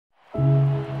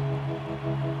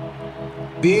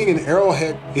Being in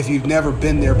Arrowhead, if you've never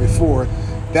been there before,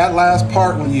 that last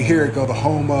part when you hear it go, the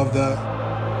home of the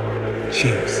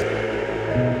Chiefs.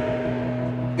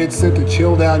 It sent a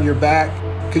chill down your back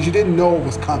because you didn't know it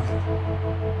was coming.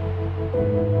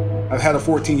 I've had a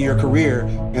 14-year career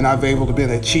and I've been able to be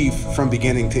a Chief from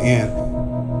beginning to end.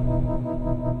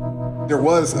 There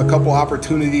was a couple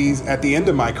opportunities at the end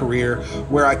of my career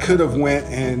where I could have went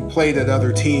and played at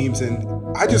other teams, and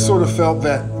I just sort of felt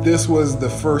that this was the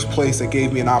first place that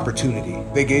gave me an opportunity.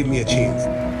 They gave me a chance.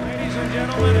 Ladies and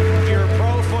gentlemen, your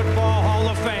Pro Football Hall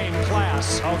of Fame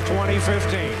class of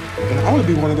 2015. And I want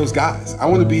to be one of those guys. I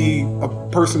want to be a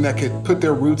person that could put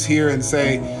their roots here and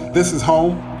say, this is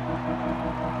home.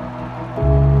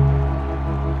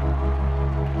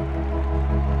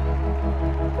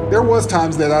 There was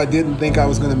times that I didn't think I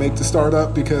was going to make the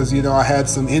startup because, I had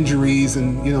some injuries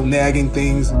and, nagging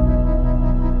things.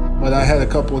 But I had a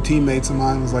couple of teammates of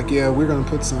mine who was like, yeah, we're going to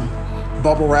put some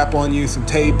bubble wrap on you, some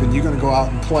tape, and you're going to go out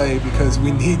and play because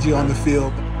we need you on the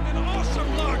field. An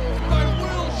awesome look by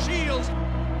Will Shields.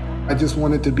 I just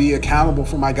wanted to be accountable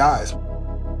for my guys.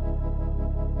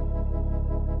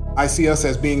 I see us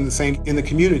as being the same in the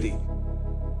community.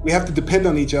 We have to depend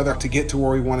on each other to get to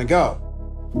where we want to go.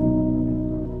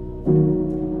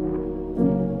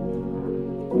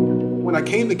 When I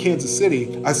came to Kansas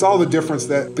City, I saw the difference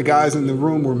that the guys in the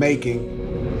room were making,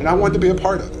 and I wanted to be a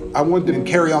part of it. I wanted to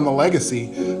carry on the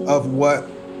legacy of what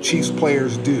Chiefs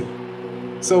players do.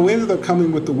 So we ended up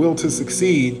coming with the Will to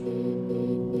Succeed.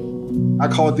 I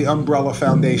call it the Umbrella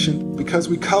Foundation because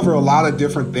we cover a lot of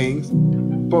different things.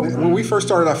 But when we first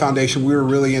started our foundation, we were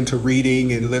really into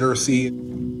reading and literacy.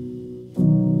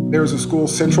 There was a school,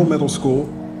 Central Middle School.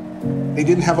 They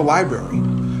didn't have a library.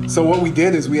 So what we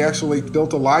did is we actually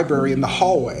built a library in the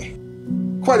hallway.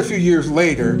 Quite a few years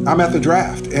later, I'm at the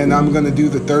draft and I'm going to do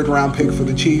the 3rd round pick for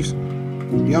the Chiefs.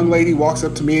 A young lady walks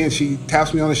up to me and she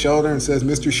taps me on the shoulder and says,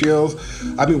 Mr. Shields,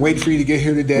 I've been waiting for you to get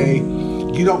here today.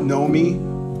 You don't know me,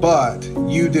 but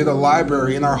you did a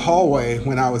library in our hallway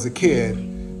when I was a kid.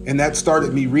 And that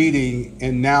started me reading,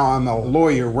 and now I'm a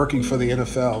lawyer working for the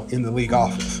NFL in the league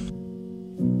office.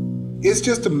 It's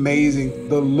just amazing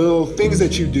the little things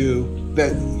that you do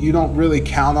that you don't really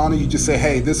count on it. You just say,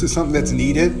 hey, this is something that's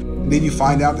needed. And then you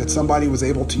find out that somebody was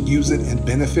able to use it and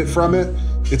benefit from it.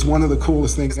 It's one of the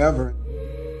coolest things ever.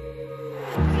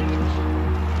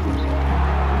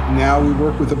 Now we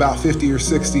work with about 50 or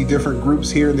 60 different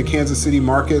groups here in the Kansas City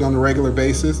market on a regular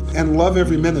basis and love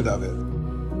every minute of it.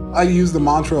 I use the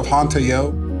mantra of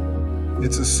Hantayo.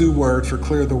 It's a Sioux word for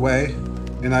clear the way.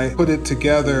 And I put it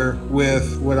together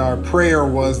with what our prayer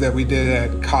was that we did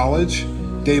at college.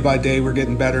 Day by day, we're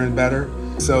getting better and better.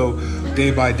 So day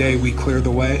by day, we clear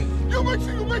the way. You make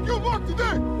sure you make your mark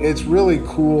today. It's really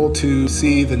cool to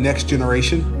see the next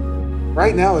generation.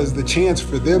 Right now is the chance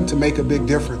for them to make a big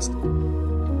difference.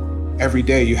 Every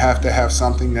day, you have to have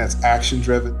something that's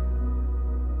action-driven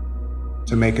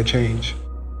to make a change.